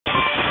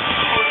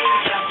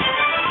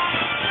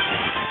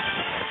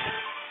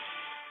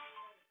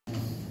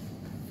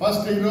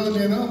First ఈరోజు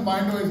నేను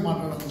point wise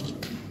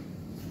మాట్లాడాలనుకుంటున్నాను.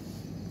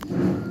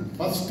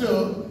 ఫస్ట్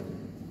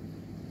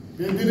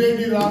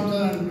పెద్దిరెడ్డి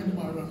రామచంద్ర గురించి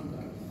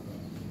మాట్లాడుతున్నాను.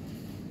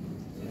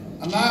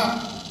 అన్నా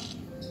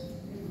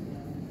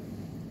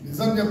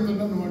నిజం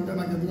చెప్తున్నా, నువ్వంటే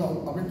నాకు ఎందుకు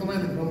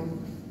అమితమైన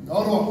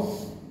గౌరవం,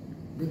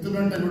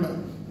 మిత్రులంటే కూడా.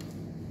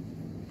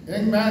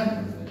 యంగ్ మ్యాన్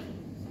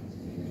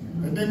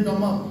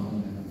కమ్మ,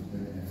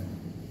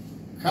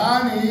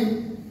 కానీ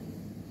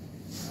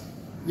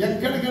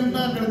ఎక్కడికంటే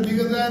అక్కడ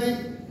దిగజారి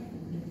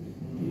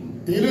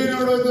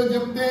తెలియనివాడితో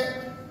చెప్తే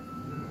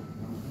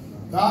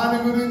దాని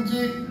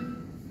గురించి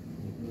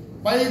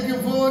పైకి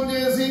ఫోన్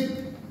చేసి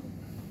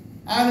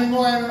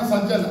ఆయన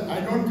సజ్జలు. I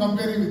don't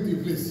compare with you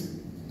please,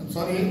 I'm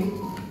sorry.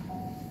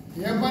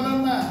 ఏ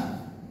పనన్నా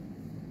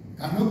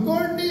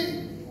కనుక్కోండి,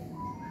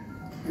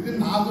 ఇది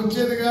నాకు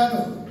వచ్చేది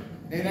కాదు.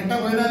 నేనంట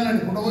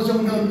పోయినానండి, పుట్టకోసం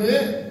ఉంది,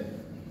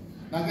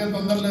 నాకేం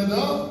తొందర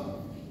లేదు.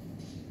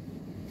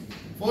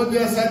 ఫోన్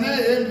చేస్తానే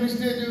ఏం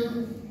ప్రిస్టేజ్,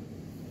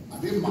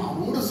 అది మా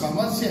ఊరు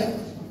సమస్య.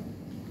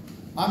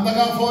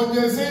 అంతగా ఫోన్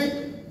చేసి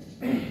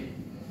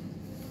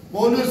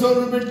పోలీసు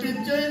వాళ్ళు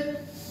పెట్టించి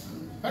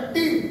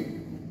కట్టి,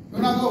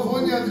 నువ్వు నాకు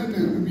ఫోన్ చేయాల్సి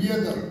లేదు.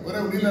 బియ్యగారు ఒరే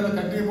నీళ్ళ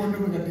కట్టి పోటీ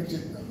నువ్వు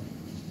కట్టించేద్దాం.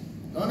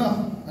 అవునా,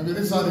 ఐ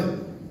వెరీ సారీ.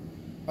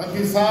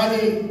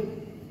 ప్రతిసారి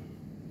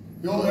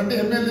అంటే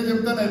ఎమ్మెల్యే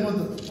చెప్తాను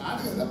అయిపోతుంది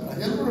కాదు కదా,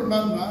 ప్రజలు కూడా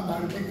ఉన్నారు నా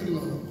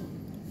దాంట్లో.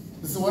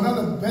 It's one of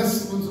the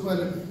best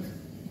municipality,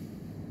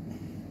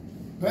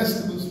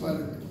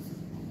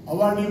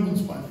 awardee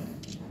municipality,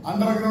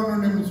 under ground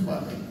ఉండే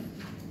మున్సిపాలిటీ,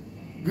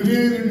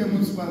 గ్రీన్ ఉండే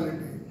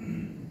మున్సిపాలిటీ,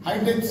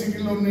 హైటెక్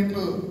సిటీలో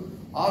ఉన్నట్లు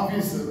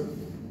ఆఫీసు.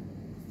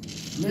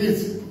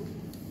 ప్లీజ్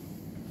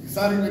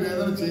ఈసారి మీరు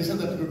ఏదైనా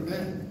చేసేటట్టుంటే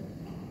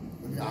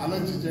కొద్దిగా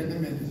ఆలోచించండి,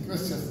 నేను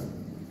రిక్వెస్ట్ చేస్తాను.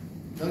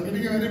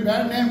 Very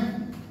bad name,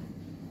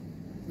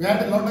 we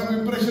had lot of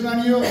impression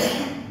అని యూ.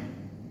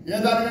 ఏ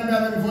దానికంటే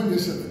అదని ఫోన్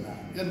చేసేది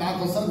నాకు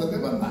వస్తుంది, అదే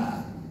పన్నా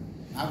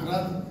నాకు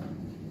రాదు.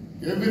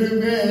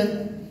 ఎవ్రీవేర్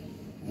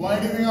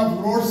వైడనింగ్ ఆఫ్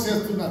రోడ్స్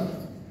చేస్తున్నారు.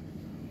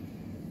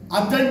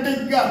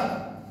 అథెంటిక్గా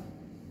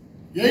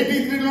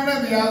 83లోనే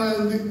అది 50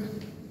 ఉంది.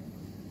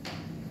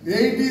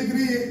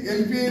 83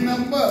 ఎల్పిఐ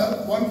నంబర్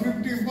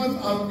 151,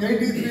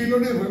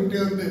 83లోనే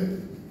 50 ఉంది.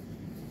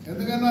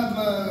 ఎందుకన్నా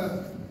అట్లా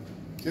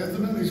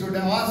చేస్తున్నారు? You should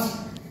have asked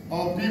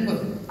our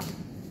people.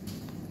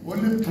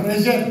 Only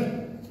pressure,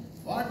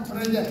 what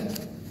pressure?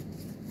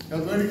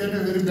 You're going to get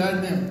a very bad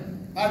name.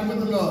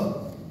 తాడిపత్రిలో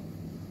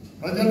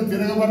ప్రజలు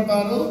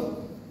తిరగబడతారు,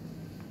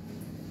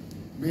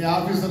 మీ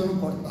ఆఫీసర్లు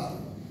కొడతారు.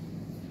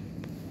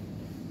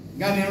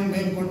 ఇంకా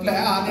మేము కొట్టలే,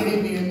 ఆల్రెడీ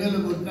మీ ఎమ్మెల్యే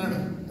కొట్టినాడు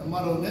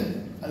ఎంఆర్ఓని,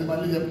 అది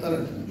మళ్ళీ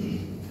చెప్తారండి.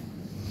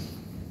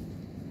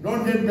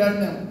 Don't get bad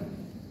name.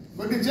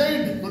 కొన్ని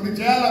చేయండి, కొన్ని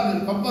చేయాలా,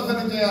 మీరు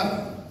కంపల్సరీ చేయాలి.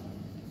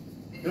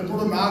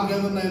 ఎప్పుడు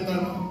నాకేదన్నా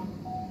అవుతాను,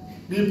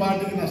 మీ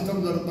పార్టీకి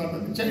నష్టం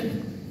జరుగుతాడని చేయండి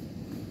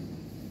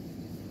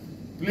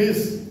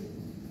please.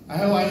 I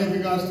have high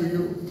regards to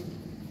you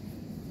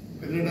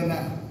పెద్దన్నా,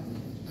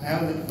 I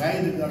have the high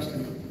regards to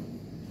you.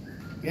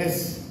 Yes.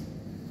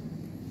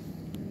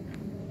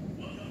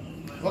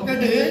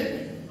 ఒకటి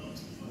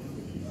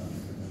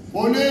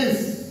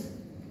పోలీస్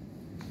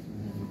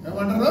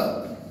ఏమంటారు?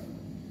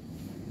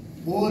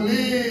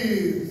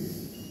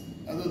 పోలీస్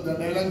అదో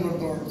డైలాగ్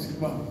కొడుతున్నాడు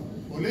cinema.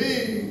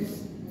 Police,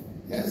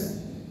 yes,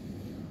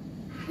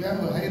 we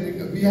have a high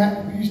regard. We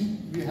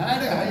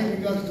had a high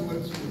regards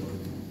towards you.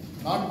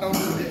 Not down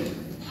today.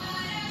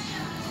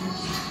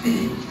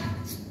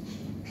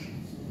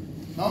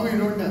 Now we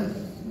don't have.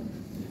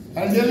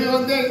 I'll tell you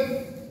one thing.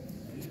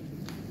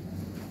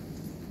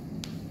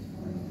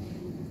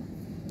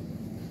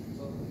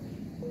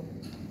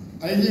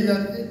 IG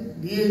గారికి,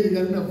 DIG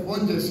గారికి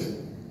phone చేశాను.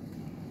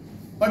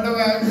 But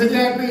I'm very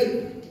happy.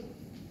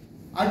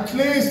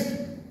 At least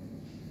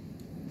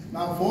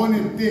నా phone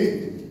ఎత్తి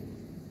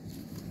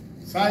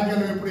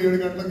సాయంకాలం ఎప్పుడు 7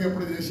 గంటలకు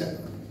ఎప్పుడు చేశాను.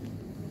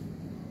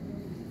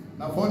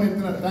 నా ఫోన్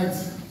ఎత్తిన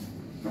thanks,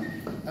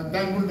 I'm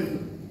thankful to you.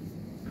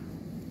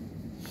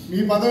 మీ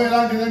పదవి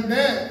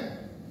ఎలాంటిదంటే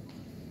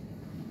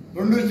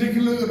 2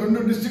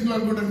 డిస్ట్రిక్ట్లు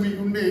అనుకుంటాను మీకు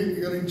ఉండి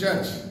your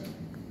incharge.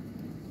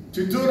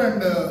 Chittoor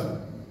and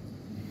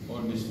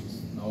 4 districts.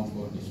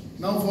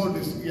 Now 4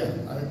 districts. Yeah,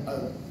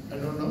 I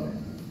don't know.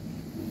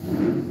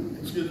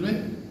 Excuse me.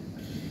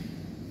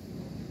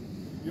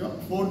 Yeah,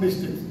 4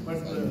 districts, but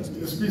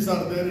SPs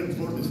are there in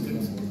 4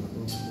 districts.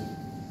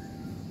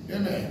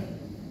 ఏమే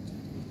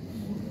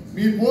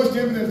మీ పోస్ట్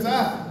ఏమి తెలుసా?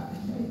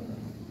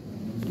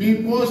 మీ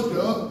post,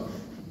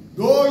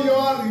 though you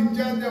are in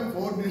charge of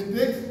 4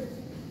 districts,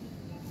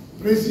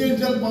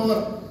 presidential power,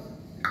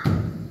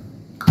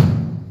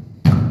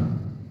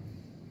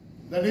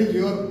 that is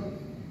your,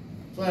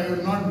 so I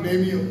will not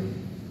blame you.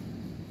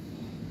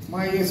 మా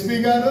SP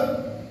గారు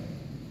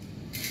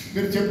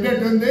మీరు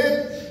చెప్పినట్టుంది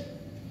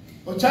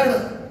వచ్చాడు.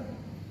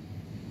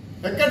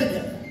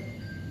 ఎక్కడికి?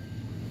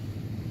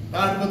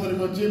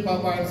 తాడిపత్రికి వచ్చి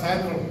పాప ఆయన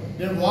సాయంత్రం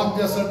నేను వాక్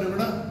చేస్తుంటే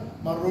కూడా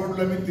మా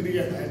రోడ్లన్నీ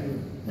తిరిగాడు ఆయన.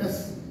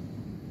 ఎస్,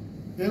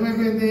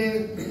 ఏమైపోయింది?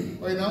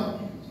 పోయినాం,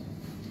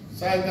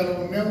 సాయంకాలం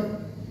ఉన్నాం,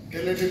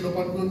 ఎల్ఐటీలో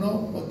పడుకున్నాం,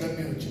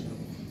 పొద్దున్నే వచ్చినాం.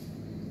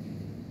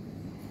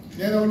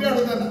 నేను ఒకటి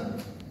అడుగుతాను,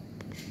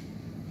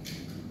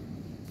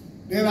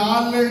 నేను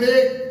ఆల్రెడీ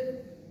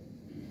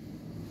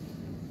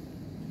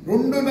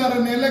 2.5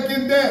 నెలల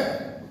కిందే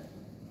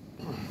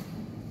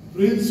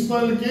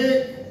ప్రిన్సిపల్కి,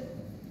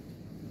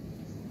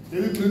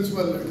 ఇది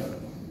ప్రిన్సిపల్ లెటర్,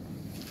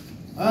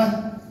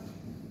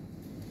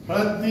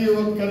 ప్రతి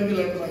ఒక్కరికి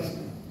లెటర్ రాసిన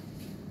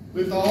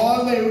విత్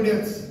ఆల్ ద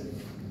ఎవిడెన్స్,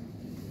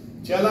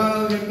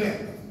 చలానాలు కట్టే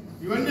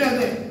ఇవన్నీ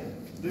అదే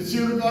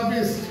received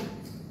copies,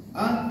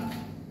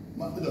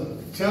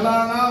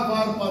 చలానా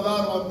for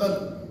 1600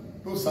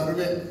 to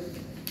survey.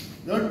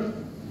 Good.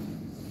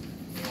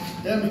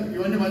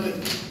 ఇవన్నీ మళ్ళీ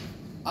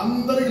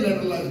అందరికి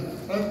లెటర్లు రాసిన,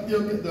 ప్రతి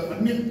ఒక్క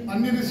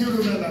అన్ని రిసీవ్డ్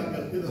ఉన్నాయి నాకు.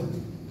 ఇదో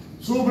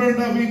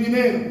సూపరింటెండెంట్ ఆఫ్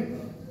ఇంజనీర్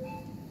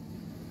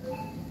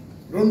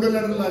 2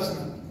 లెటర్లు రాసిన,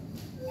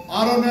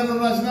 6వ నెలలో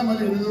రాసిన,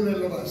 మళ్ళీ 8వ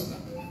నెలలో రాసిన.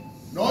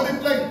 No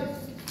reply.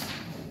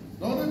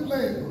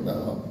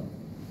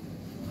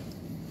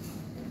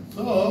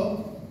 సో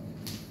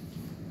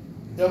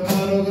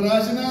ఎంఆర్ఓకి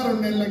రాసిన 2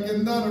 నెలల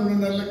కింద, 2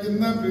 నెలల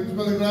కింద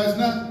ప్రిన్సిపల్కి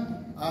రాసిన,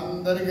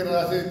 అందరికి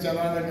రాసే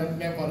చలానా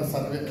కట్టినే ఫర్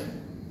సర్వే.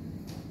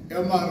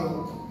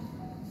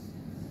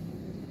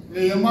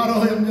 ఎంఆర్ఓ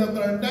ఏం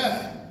చేస్తారంటే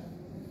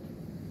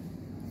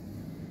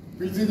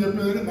పిలిచి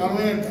చెప్పేది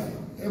 40 అంటారు,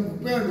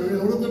 30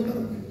 ఎవరు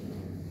తింటారు.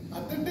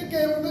 అథెంటిక్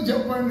ఏముందో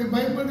చెప్పండి,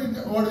 భయపడి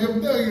వాడు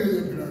చెప్తే వీడు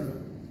చెప్పినాడు.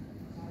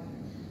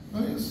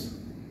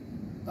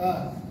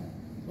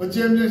 వచ్చి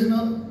ఏం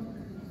చేసినావు?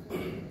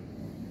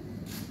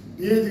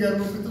 డిఐజీ గారి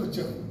పంపితే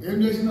వచ్చావు. ఏం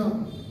చేసినావు?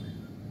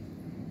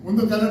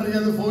 ముందు కలెక్టర్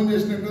గారు ఫోన్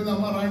చేసినట్టు,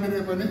 అమ్మ రాండి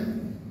రేపని.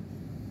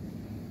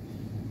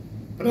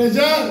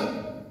 ప్రెజర్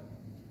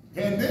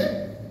ఏంటి?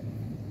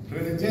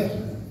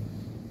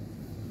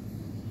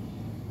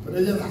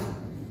 ప్రెజరా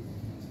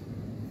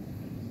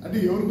అంటే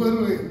ఎవరికోసం?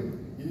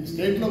 ఈ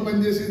స్టేట్లో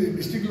పనిచేసేది,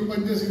 డిస్టిక్లో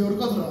పనిచేసేది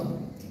ఎవరికోసం రాదు?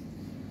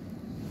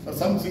 For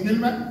some single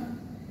man?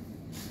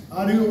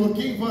 Are you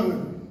working for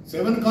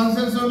 7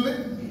 cancels only?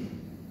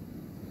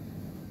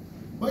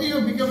 Why you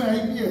become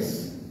IPS?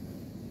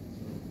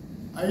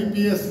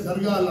 IPS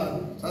జరగాల,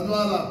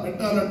 చదవాలా,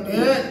 పెట్టాలంటే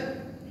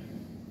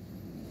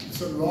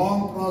it's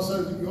long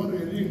process. Your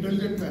very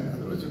intelligent man,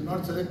 otherwise you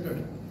not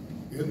selected.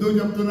 ఎందుకు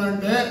చెప్తున్నా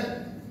అంటే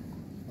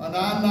మా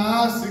నాన్న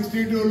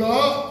 62లో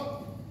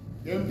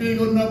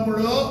ఎంపీగా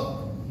ఉన్నప్పుడు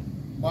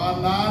మా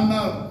నాన్న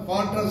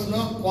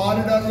క్వార్టర్స్లో,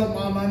 కారిడార్లో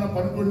మా నాన్న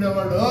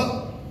పడుకుండేవాడు.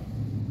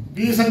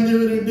 పి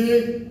సంజీవ్ రెడ్డి,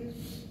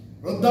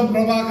 వృద్ధం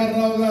ప్రభాకర్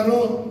రావు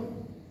గారు,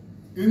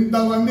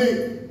 ఇంతమంది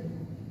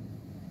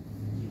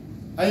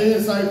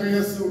ఐఏఎస్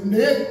ఐపీఎస్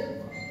ఉండి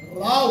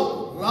రావు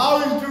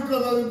ఇన్స్టిట్యూట్లో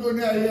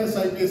చదువుకొని ఐఏఎస్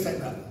ఐపీఎస్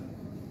అయినారు.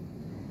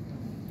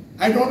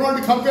 I don't want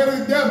to compare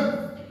with them.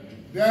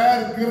 They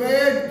are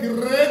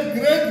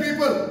great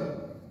people.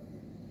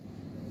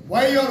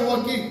 Why you are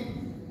working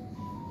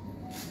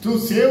to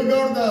save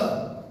down the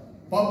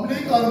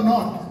public are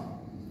not?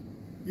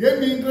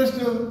 ఏమి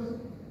ఇంట్రెస్ట్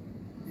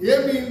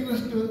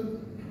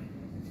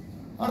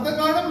అర్థం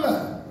కావడంలా.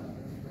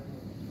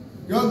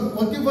 You are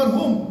working for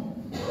whom?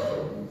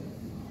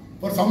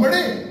 For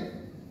somebody?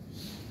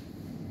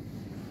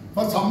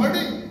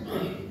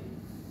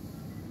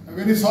 I'm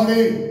very sorry.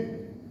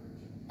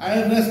 I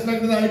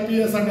respect the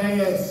IPS and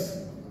IAS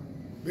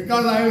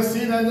because I have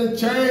seen as a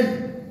child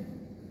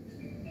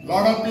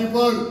lot of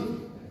people.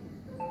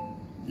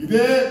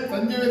 ఇదే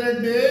Sanjeev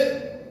Reddy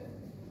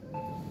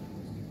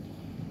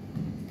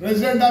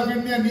president of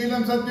India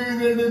నీలం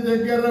సంజీవ్ రెడ్డి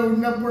దగ్గర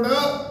ఉన్నప్పుడు,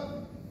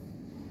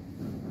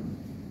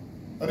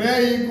 అరే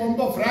ఈ కొంప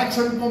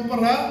fraction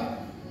కొంపరా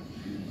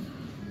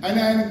అని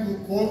ఆయనకు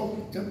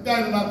చెప్తే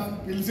ఆయన నాకు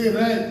పిలిచి,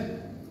 రే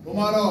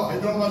కుమారో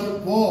హైదరాబాద్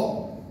పో,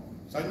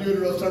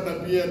 సంజీవుడు వస్తాడు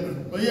పిఎన్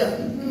పోయా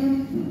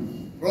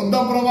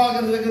వృద్ధం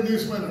ప్రభాకర్ దగ్గర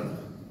తీసుకుపోయినాడు.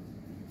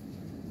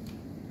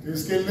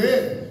 తీసుకెళ్ళి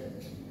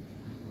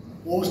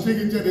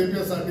పోస్టింగ్ ఇచ్చాడు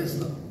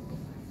ఏపీఎస్ఆర్టీసీలో.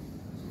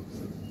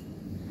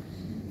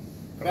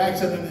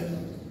 ఫ్రాక్షన్ అని.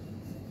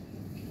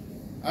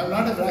 I'm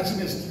not a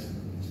factionist.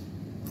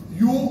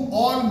 You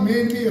all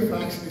made me a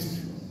factionist.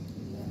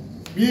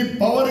 Me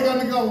power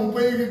కనుక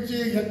ఉపయోగించి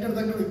ఎక్కడ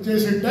దగ్గర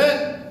ఇచ్చేసింటే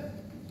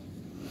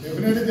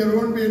definitely there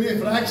won't be any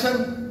fraction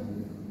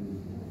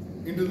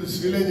in to this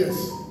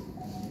villages.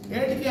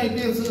 ఏంటికి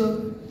ఐపీఎస్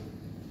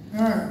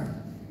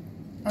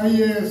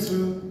ఐఏఎస్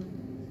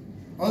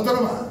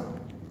అవసరమా?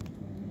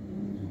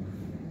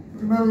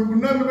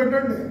 గుండాలు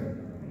పెట్టండి,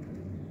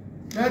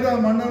 లేదా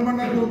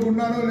మండలకు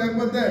గుండాలు,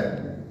 లేకపోతే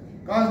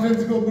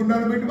కాన్స్టిట్యున్సీకి ఒక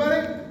గుండాలు పెట్టి మరి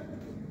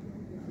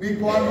మీ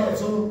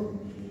క్వార్టర్స్,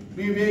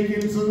 మీ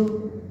వెహికల్స్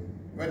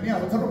ఇవన్నీ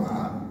అవసరమా?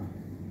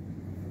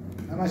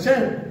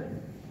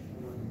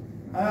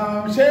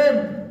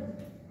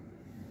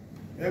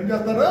 ఏం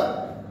చేస్తారు?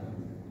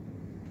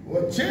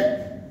 వచ్చి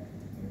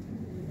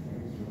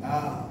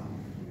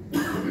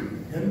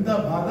ఎంత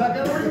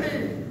బాధాకరమండి.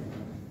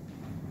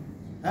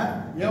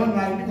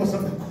 ఏమన్నా ఇంటికి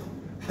వస్తుంది,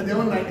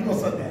 అదేమన్నా ఇంటికి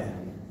వస్తుంది.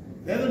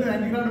 లేదు నేను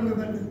ఇంటికి రావడం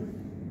కదండి.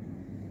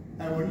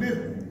 వండి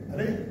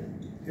అరే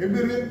ఏం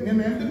మీరు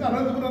నేను ఎందుకు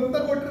అనంతపురం అంతా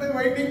కొట్టిన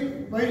వైటింగ్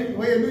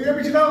ఎందుకు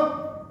చేయించినావు?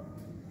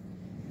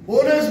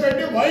 పోలీస్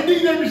పెట్టి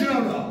వైటింగ్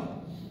చేయించినావు.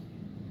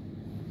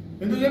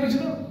 ఎందుకు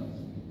చేయించినావు?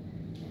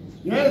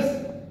 ఎస్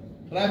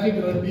ట్రాఫిక్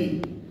రద్దీ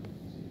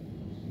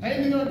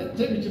అయింది కాబట్టి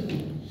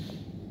చేయించుకుంటాం.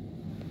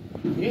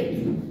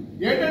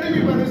 ఏంటంటే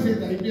మీ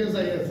పరిస్థితి ఐపీఎస్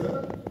ఐఎస్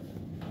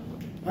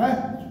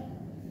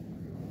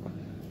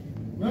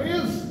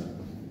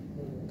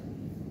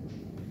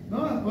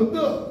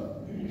వద్దు.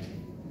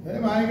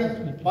 హాయిగా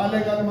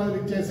బాల్యకాలం మాదిరి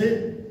ఇచ్చేసి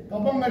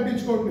కప్పం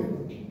కట్టించుకోండి.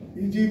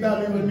 ఈ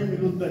జీతాలు ఇవన్నీ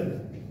మిగులుతాయి.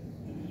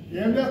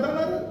 ఏం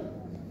చేస్తున్నారు?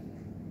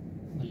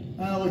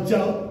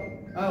 వచ్చావు,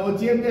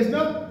 వచ్చి ఏం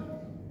చేసినావు?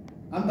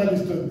 అంత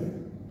లిస్ట్ ఉంది.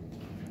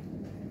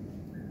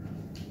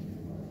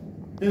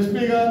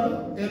 ఎస్పీ గారు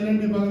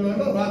ఎల్ఎండి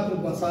బంగ్లాలో రాత్రి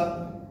బస,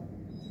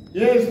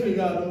 ఏఎస్పీ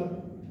గారు,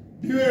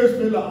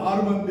 డివైఎస్పీలు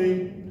 6 మంది,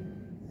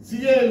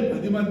 సిఐలు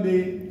 10 మంది,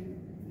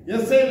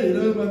 ఎస్ఐలు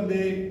 20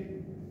 మంది,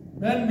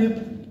 మెన్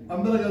విత్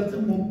అందరూ కలిసి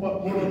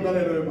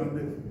 320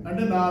 మంది,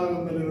 అంటే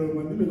 420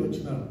 మంది మీరు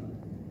వచ్చినారు.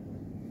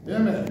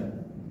 ఏమే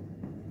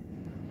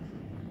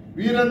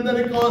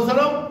వీరందరి కోసం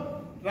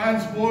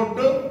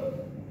ట్రాన్స్పోర్ట్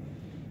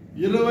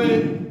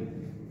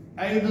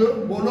 25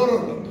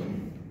 బొలోరోలు,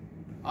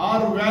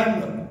 6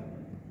 వ్యాన్లు,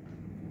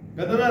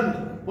 పెద్ద వ్యాన్లు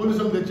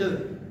పోలీసులు తెచ్చేది,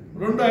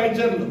 2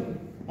 ఐచర్లు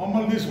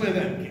మమ్మల్ని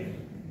తీసుకుపోయేదానికి.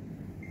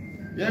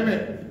 ఏమే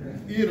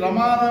ఈ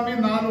రమారమి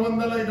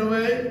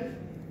 420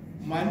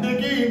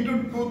 మందికి ఇంటూ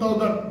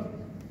 2000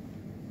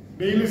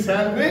 డైలీ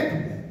శాలరీ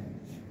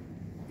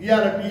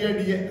ఇవాళ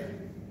టీఏడిఏ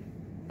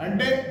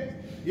అంటే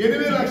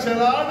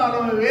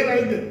 8,40,000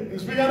 అయింది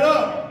ఎస్పీ గారు.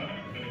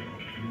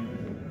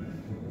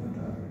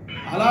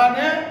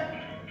 అలానే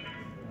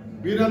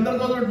వీరందరి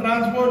కోసం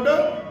ట్రాన్స్పోర్ట్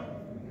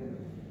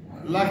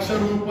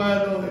 1,00,000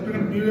 రూపాయలు.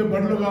 ఎందుకంటే టీవీ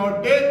బండ్లు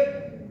కాబట్టి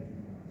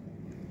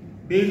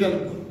డీజిల్.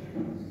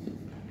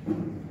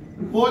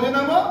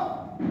 భోజనము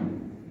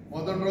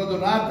మొదటి రోజు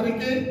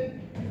రాత్రికి,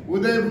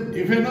 ఉదయం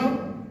టిఫిన్,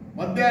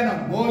 మధ్యాహ్నం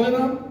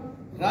భోజనం,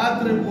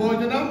 రాత్రి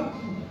భోజనం,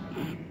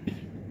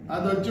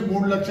 అది వచ్చి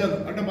 3 లక్షలు.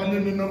 అంటే మళ్ళీ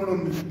నిన్న కూడా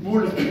ఉంది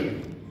 3 లక్షలు.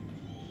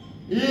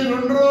 ఈ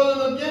 2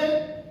 రోజులకి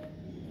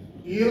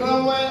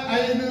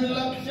 25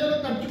 లక్షలు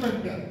ఖర్చు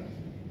పెట్టారు.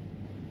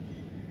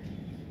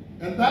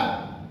 ఎంత?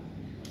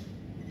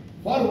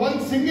 For one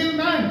single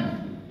man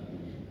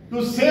to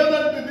save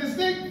that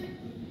district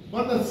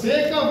for the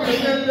sake of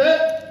MLA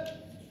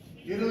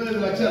 25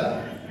 లక్షలు.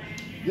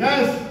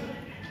 ఎస్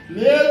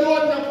లేదు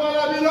అని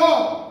చెప్పాలా మీరు?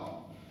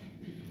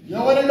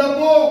 ఎవరి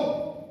డబ్బు?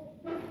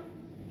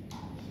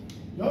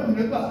 ఎవరు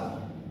చెప్పాలి?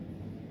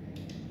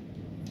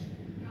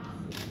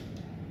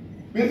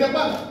 మీరు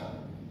చెప్పాలి.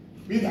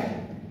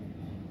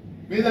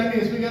 మీదండి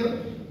ఎస్పీ గారు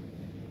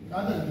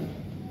కాదండి,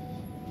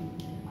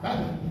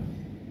 కాదు.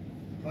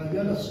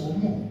 ప్రజల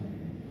సొమ్ము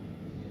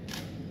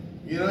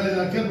 25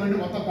 లక్షలు పెట్టి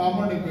మొత్తం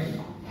కాంపౌండ్ అయిపోయింది.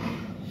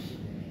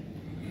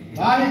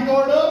 దానికి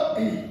తోడు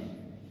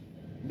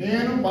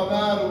నేను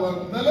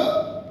 1600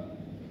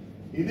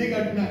 ఇది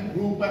కట్టిన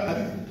రూపాయి.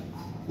 అది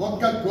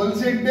ఒక్క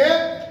గొలిసింటే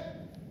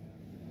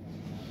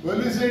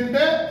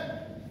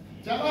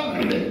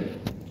చెప్పాలండి.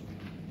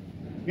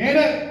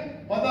 నేనే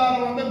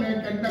 1600 నేను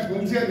కట్టిన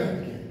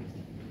గొలిసేదానికి.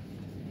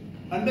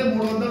 అంటే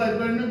 300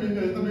 అయిపోయింది. మీకు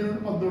ఎంత మీరు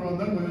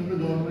 1,300 మిగిలిన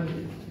గవర్నమెంట్.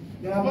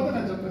 నేను అబద్ధం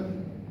నేను చెప్పాను.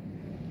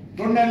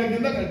 2 నెలల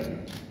కింద కట్టిన.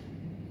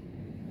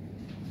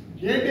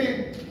 ఏంటి?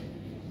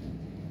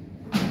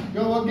 You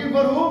are working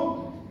for who?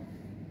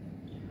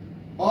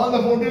 All the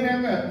 14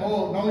 MLAs. Oh,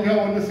 now you have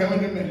only 7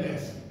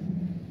 MLAs.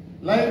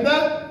 Like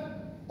that,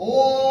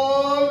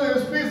 all the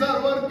SPs are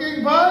working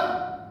for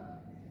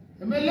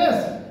MLAs.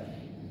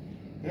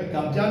 ये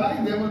कब्जाना ही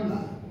देवन्ना.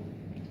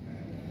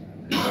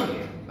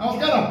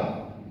 नमस्कार.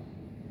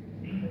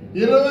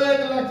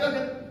 25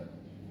 లక్షలు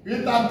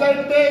with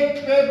authentic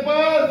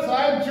papers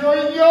I am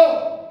showing you.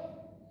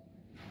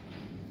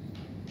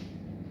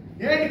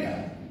 ఏంటిగా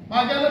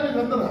మాకెళ్ళ మీరు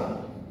అందరా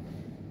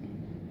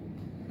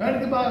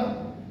ఏంటి బా?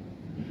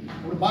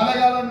 ఇప్పుడు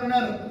బాలగాలని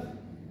ఉన్నారు,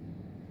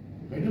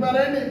 పెట్టి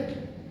మారేండి.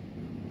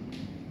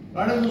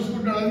 వాడే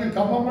చూసుకుంటాడు. మీరు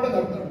కప్పం కూడా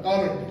కడతాడు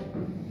కావాలంటే.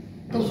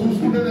 ఇంత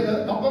చూసుకుంటేదే కదా,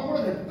 కప్పం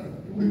కూడా కడతాడు.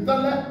 ఇప్పుడు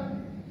ఇస్తాలే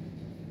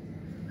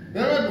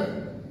ఏమైపోయి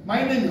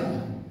మైనింగ్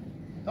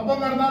కప్పం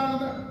కడతాను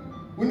కదా,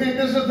 ఉన్న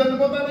ఇండస్ట్రీస్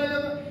చనిపోతానే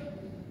కదా,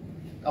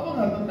 కప్పం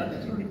కడతాను.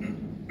 కట్టించుకోండి.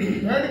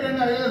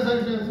 ఏంటికండి ఐఏఎస్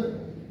ఐపీఎస్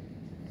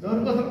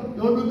ఎవరి కోసం?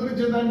 ఎవరిని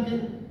ఉద్ధరించేదానికి?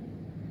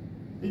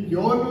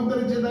 ఎవరిని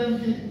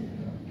ఉద్ధరించేదానికి?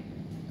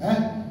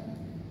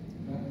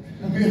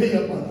 మీరే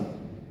చెప్పాలి.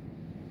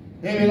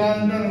 మేము ఇలా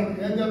అంటారు.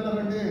 ఏం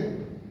చెప్తారంటే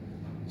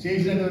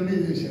చేసినవన్నీ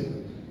చేశారు.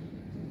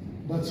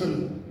 బస్సులు,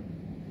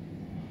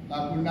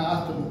 నాకున్న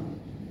ఆస్తులు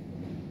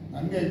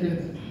అన్నీ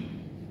అయిపోయింది.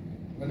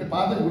 అంటే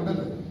పాత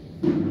గుడ్డలు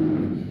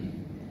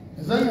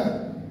నిజంగా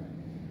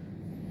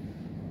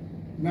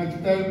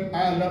next time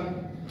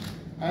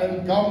I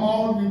will come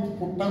out with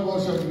పుట్ట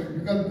కోసం.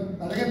 బికాజ్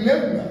నా దగ్గర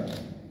లేవు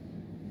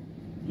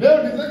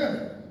నిజంగా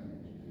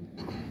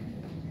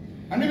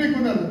అన్ని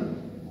మీకున్నారు.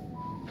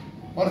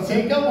 For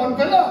sake of one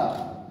fellow.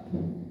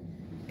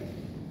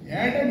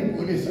 ఏంటండి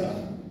పోలీసు?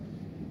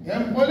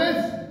 ఏం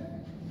పోలీస్?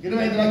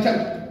 25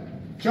 లక్షలు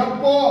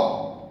చెప్పు.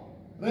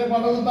 రేపు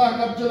అడుగుతా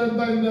ఖర్చులు ఎంత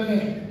అయిందని.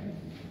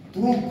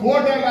 Through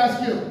court I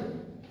ask you.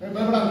 రేపు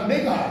ఎప్పుడండి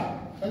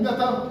ఏం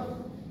చేస్తారు?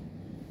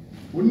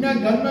 ఉన్న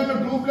గన్మెన్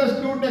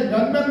 2+2 ఉంటే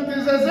గన్మెన్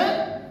తీసేసి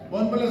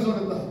 1+1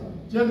 ఇద్దా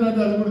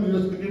చేతులంటే అది కూడా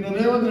తీసేసుకుంటే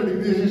రేవంత్ రెడ్డికి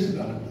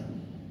తీసేసినారంట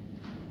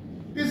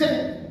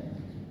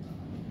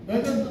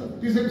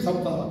తీసేసి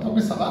చంపుతావా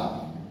పంపిస్తావా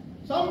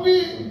చంపి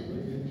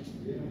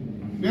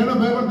నేను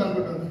భయపడతా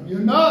అనుకుంటాను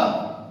you know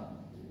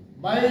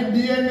my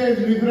DNA is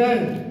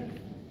different.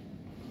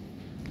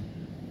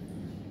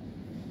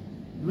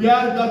 We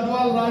are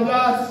Gadwal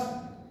Rajas.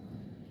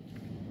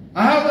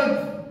 I have that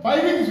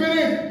fighting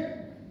spirit.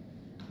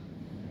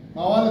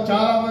 మా వాళ్ళు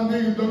చాలా మంది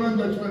యుద్ధంలో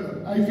చచ్చిపోయినారు.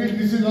 I feel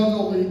this is also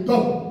ఒక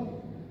యుద్ధం.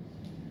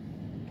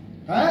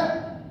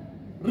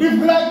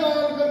 రిఫ్లాగ్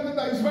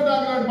కావాలనుకుంటే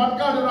ఇస్పెట్టాలి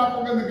పట్కాడు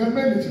రాకపోతే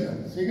గన్మెన్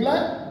ఇచ్చినారు సిగ్లా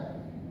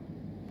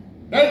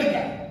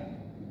రైట్గా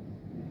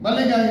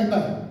మళ్ళీ ఇంత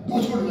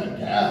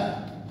దోచుకుంటున్నాక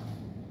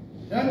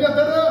ఏం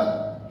చేస్తారు?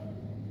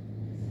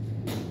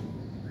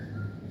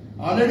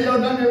 Already you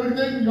done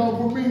everything, you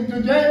put me into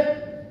jail.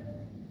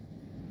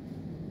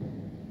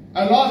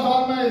 I lost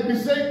all my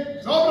district,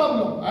 no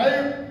problem.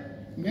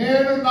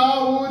 నేను నా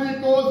ఊరి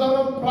కోసం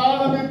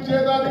ప్రాణం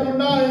ఇచ్చేదానికి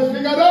ఉన్నా ఎస్పీ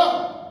గారు.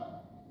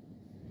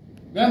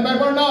 నేను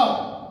భయపడ్డా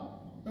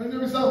ఏం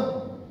చూపిస్తావు?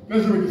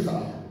 కేసు పెట్టిస్తా.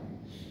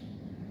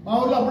 మా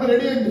ఊర్లో అప్పుడు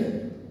రెడీ అయింది.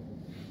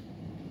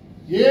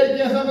 ఏ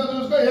కేసు అంతా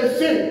చూసుకో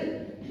ఎస్సీ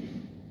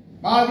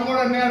మాది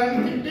కూడా నేరని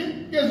తిట్టి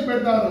కేసు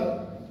పెడతారు.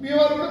 మీ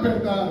వాళ్ళు కూడా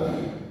పెడతారు.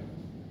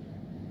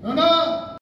 అవునా?